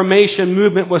great Reformation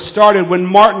movement was started when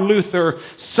Martin Luther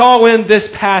saw in this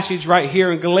passage right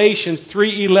here in Galatians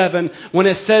 3:11 when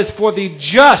it says, "For the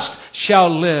just shall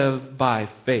live by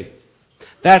faith."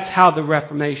 That's how the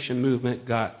Reformation movement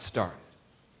got started.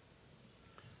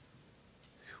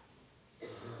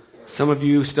 Some of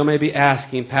you still may be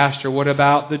asking, Pastor, what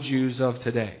about the Jews of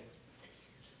today?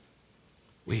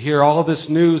 We hear all this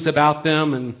news about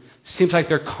them, and it seems like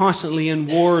they're constantly in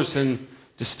wars and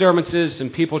disturbances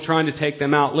and people trying to take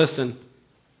them out. Listen,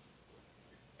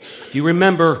 if you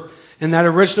remember, in that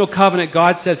original covenant,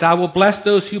 God says, I will bless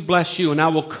those who bless you, and I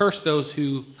will curse those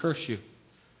who curse you.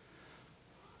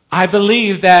 I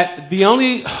believe that the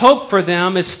only hope for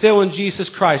them is still in Jesus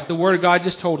Christ. The Word of God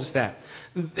just told us that.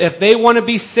 If they want to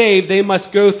be saved, they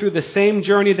must go through the same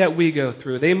journey that we go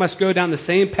through. They must go down the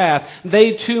same path.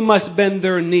 They too must bend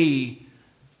their knee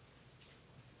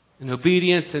in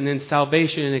obedience and in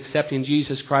salvation and accepting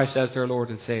Jesus Christ as their Lord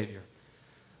and Savior.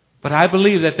 But I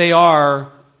believe that they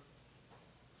are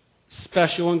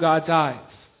special in God's eyes.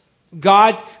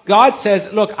 God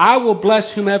says, look, I will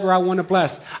bless whomever I want to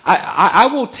bless. I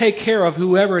will take care of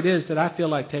whoever it is that I feel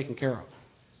like taking care of.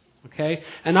 Okay?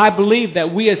 And I believe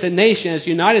that we as a nation, as the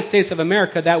United States of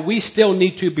America, that we still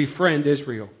need to befriend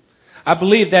Israel. I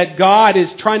believe that God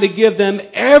is trying to give them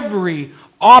every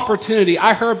opportunity.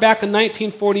 I heard back in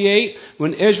 1948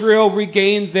 when Israel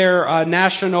regained their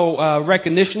national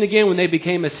recognition again, when they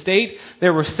became a state,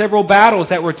 there were several battles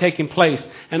that were taking place.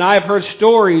 And I've heard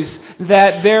stories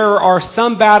that there are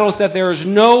some battles that there is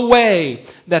no way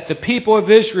that the people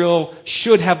of Israel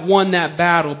should have won that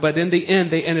battle. But in the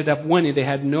end, they ended up winning. They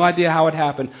had no idea how it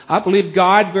happened. I believe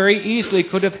God very easily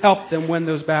could have helped them win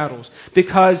those battles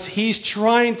because He's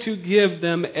trying to give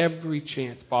them every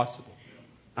chance possible.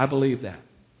 I believe that.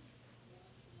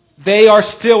 They are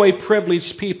still a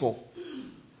privileged people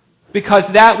because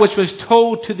that which was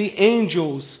told to the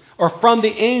angels or from the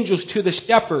angels to the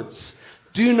shepherds,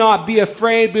 do not be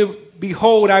afraid,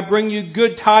 behold, I bring you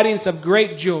good tidings of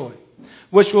great joy,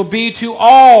 which will be to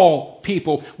all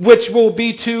people, which will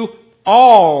be to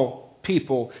all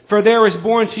people. For there is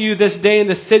born to you this day in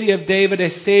the city of David a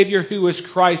Savior who is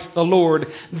Christ the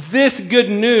Lord. This good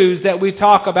news that we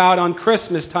talk about on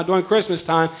Christmas time, during Christmas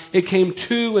time, it came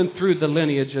to and through the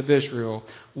lineage of Israel.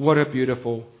 What a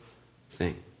beautiful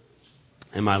thing.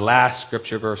 And my last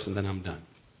scripture verse, and then I'm done.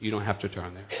 You don't have to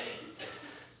turn there.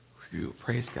 Whew,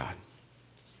 praise God.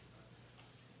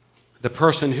 The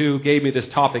person who gave me this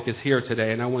topic is here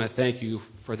today, and I want to thank you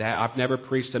for that. I've never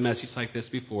preached a message like this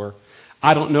before.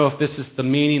 I don't know if this is the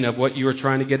meaning of what you were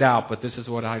trying to get out, but this is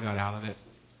what I got out of it.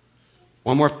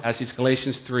 One more passage,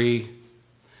 Galatians 3.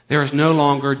 There is no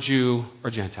longer Jew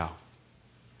or Gentile,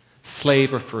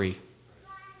 slave or free,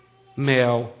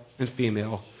 male and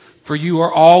female, for you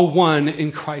are all one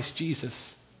in Christ Jesus.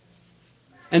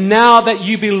 And now that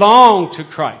you belong to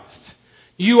Christ,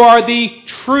 you are the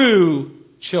true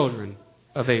children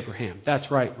of Abraham.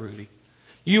 That's right, Rudy.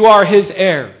 You are his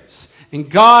heirs. And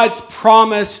God's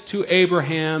promise to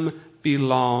Abraham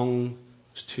belongs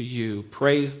to you.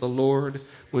 Praise the Lord.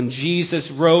 When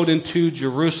Jesus rode into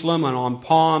Jerusalem and on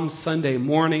Palm Sunday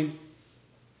morning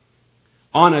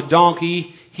on a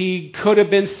donkey, he could have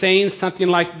been saying something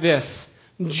like this.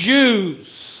 Jews.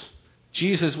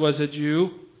 Jesus was a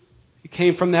Jew. He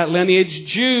came from that lineage.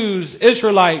 Jews,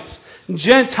 Israelites,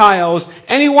 Gentiles,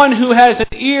 anyone who has an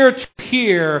ear to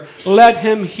hear, let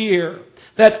him hear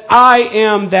that I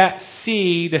am that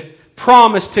seed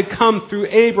promised to come through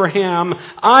Abraham.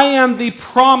 I am the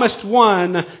promised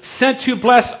one sent to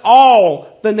bless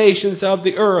all the nations of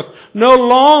the earth. No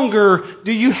longer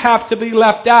do you have to be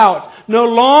left out. No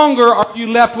longer are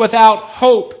you left without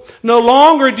hope. No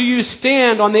longer do you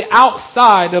stand on the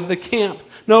outside of the camp.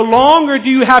 No longer do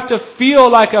you have to feel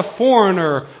like a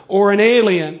foreigner or an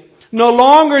alien. No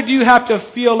longer do you have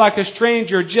to feel like a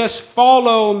stranger. Just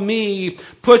follow me.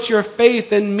 Put your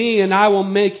faith in me and I will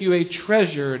make you a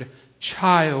treasured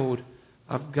child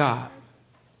of God.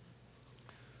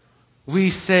 We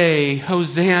say,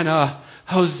 Hosanna,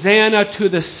 Hosanna to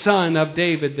the Son of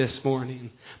David this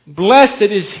morning. Blessed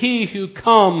is he who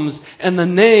comes in the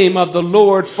name of the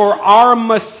Lord, for our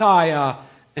Messiah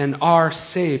and our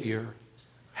Savior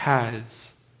has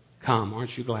come.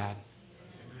 Aren't you glad?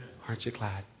 Aren't you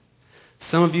glad?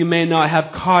 Some of you may not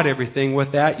have caught everything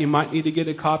with that. You might need to get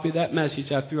a copy of that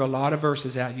message. I threw a lot of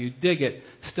verses at you. Dig it.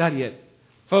 Study it.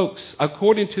 Folks,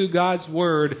 according to God's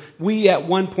Word, we at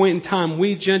one point in time,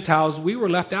 we Gentiles, we were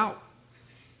left out.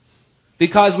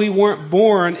 Because we weren't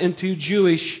born into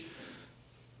Jewish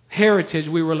heritage,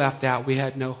 we were left out. We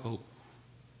had no hope.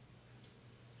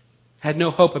 Had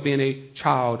no hope of being a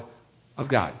child of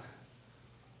God.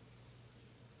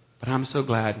 But I'm so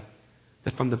glad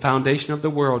that from the foundation of the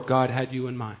world, God had you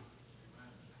in mind.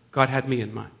 God had me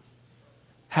in mind.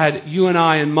 Had you and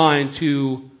I in mind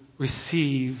to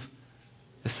receive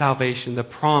the salvation, the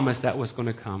promise that was going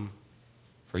to come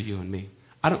for you and me.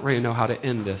 I don't really know how to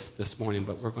end this morning,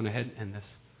 but we're going to head and end this.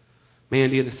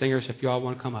 Mandy and the singers, if you all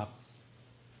want to come up.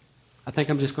 I think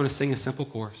I'm just going to sing a simple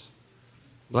chorus.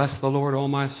 Bless the Lord, O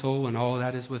my soul, and all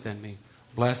that is within me.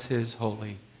 Bless his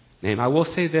holy name. I will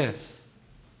say this.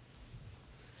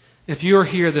 If you're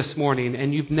here this morning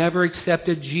and you've never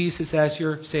accepted Jesus as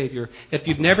your Savior, if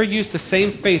you've never used the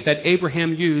same faith that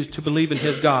Abraham used to believe in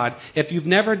his God, if you've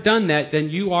never done that, then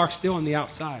you are still on the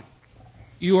outside.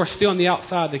 You are still on the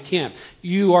outside of the camp.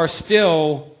 You are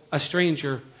still a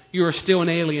stranger. You are still an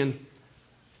alien.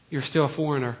 You're still a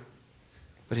foreigner.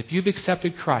 But if you've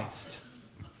accepted Christ,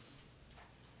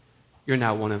 you're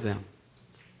now one of them.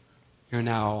 You're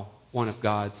now one of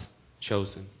God's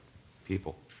chosen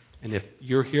people. And if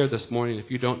you're here this morning,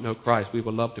 if you don't know Christ, we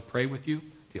would love to pray with you.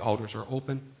 The altars are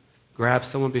open. Grab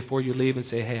someone before you leave and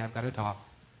say, hey, I've got to talk.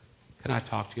 Can I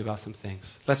talk to you about some things?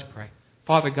 Let's pray.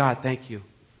 Father God, thank you.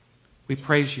 We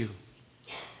praise you.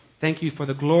 Thank you for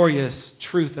the glorious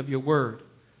truth of your word.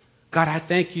 God, I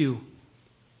thank you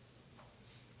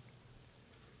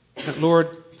that,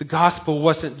 Lord, the gospel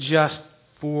wasn't just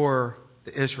for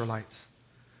the Israelites.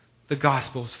 The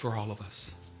gospel is for all of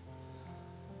us.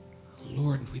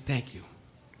 Lord, we thank you.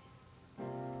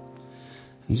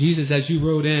 And Jesus, as you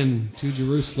rode in to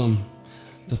Jerusalem,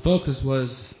 the focus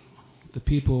was the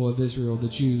people of Israel, the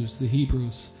Jews, the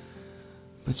Hebrews.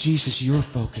 But Jesus, your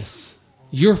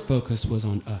focus was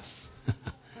on us.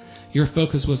 Your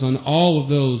focus was on all of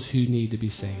those who need to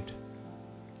be saved.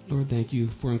 Lord, thank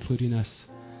you for including us.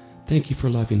 Thank you for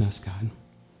loving us, God.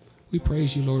 We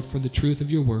praise you, Lord, for the truth of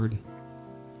your word.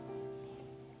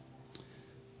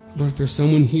 Lord, if there's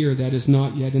someone here that is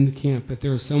not yet in the camp, if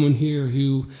there is someone here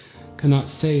who cannot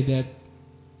say that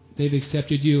they've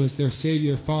accepted you as their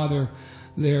Savior, Father,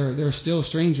 they're still a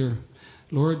stranger.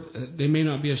 Lord, they may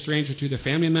not be a stranger to their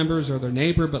family members or their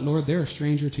neighbor, but Lord, they're a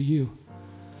stranger to you.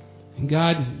 And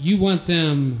God, you want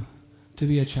them to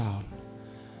be a child.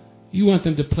 You want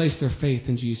them to place their faith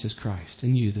in Jesus Christ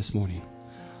and you this morning.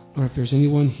 Lord, if there's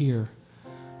anyone here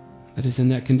that is in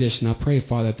that condition, I pray,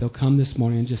 Father, that they'll come this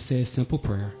morning and just say a simple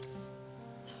prayer.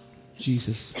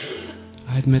 Jesus,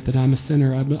 I admit that I'm a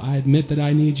sinner. I admit that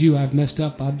I need you. I've messed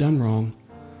up. I've done wrong.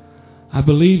 I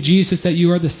believe, Jesus, that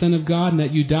you are the Son of God and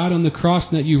that you died on the cross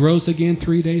and that you rose again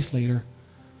 3 days later.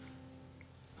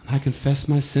 And I confess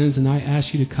my sins and I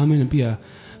ask you to come in and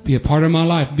be a part of my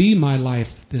life. Be my life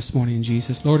this morning,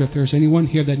 Jesus. Lord, if there's anyone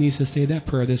here that needs to say that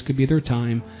prayer, this could be their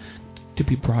time to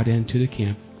be brought into the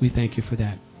camp. We thank you for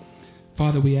that.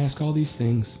 Father, we ask all these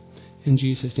things in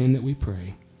Jesus' name that we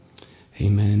pray.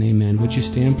 Amen and amen. Would you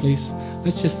stand, please?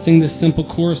 Let's just sing this simple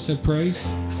chorus of praise.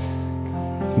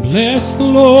 Bless the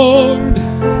Lord,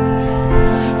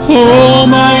 oh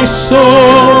my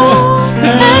soul,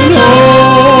 and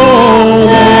all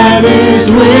that is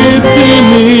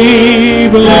within me.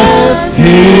 Bless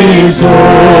His holy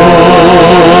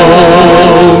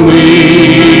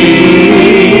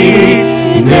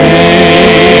name.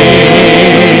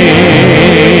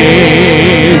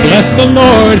 Bless the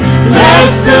Lord,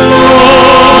 bless the Lord,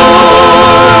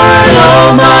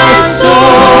 oh my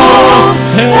soul,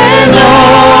 and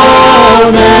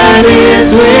all that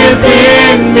is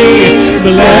within me.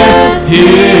 Bless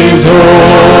His holy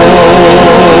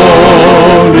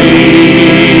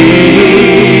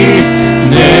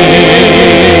name,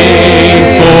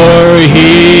 for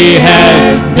He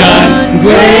has done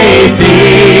great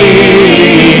things.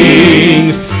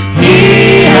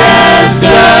 He has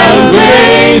done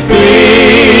great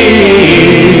things,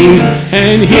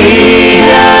 and He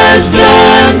has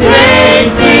done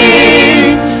great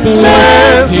things.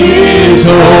 Bless His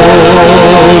holy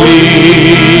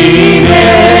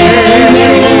name.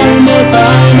 One more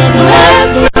time. Bless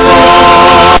the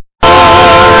Lord,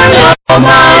 oh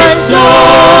my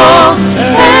soul,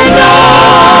 and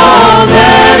all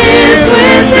that is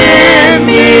within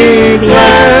me.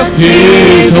 Bless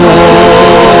His holy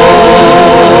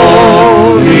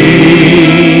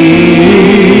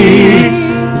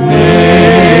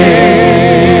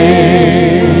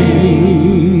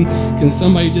name. Can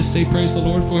somebody just say praise the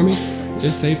Lord for me?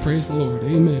 Just say praise the Lord.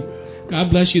 Amen. God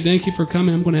bless you. Thank you for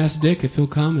coming. I'm going to ask Dick if he'll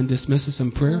come and dismiss us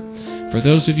in prayer. For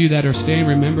those of you that are staying,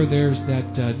 remember there's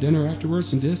that dinner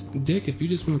afterwards. And Dick, if you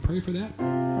just want to pray for that, go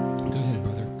ahead,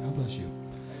 brother. God bless you.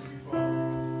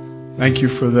 Thank you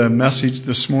for the message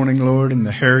this morning, Lord, and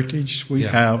the heritage we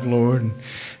have, Lord. And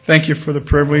thank you for the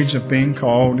privilege of being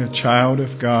called a child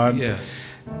of God. Yes.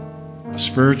 A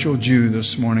spiritual Jew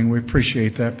this morning. We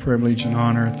appreciate that privilege and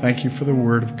honor. Thank you for the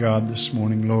Word of God this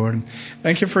morning, Lord.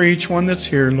 Thank you for each one that's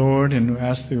here, Lord, and we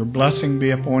ask that your blessing be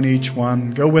upon each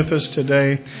one. Go with us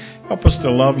today. Help us to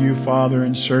love you, Father,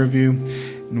 and serve you.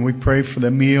 And we pray for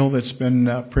the meal that's been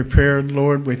prepared,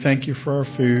 Lord. We thank you for our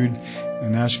food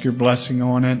and ask your blessing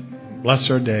on it.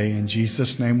 Bless our day. In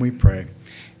Jesus' name we pray.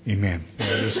 Amen.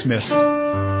 We're dismissed.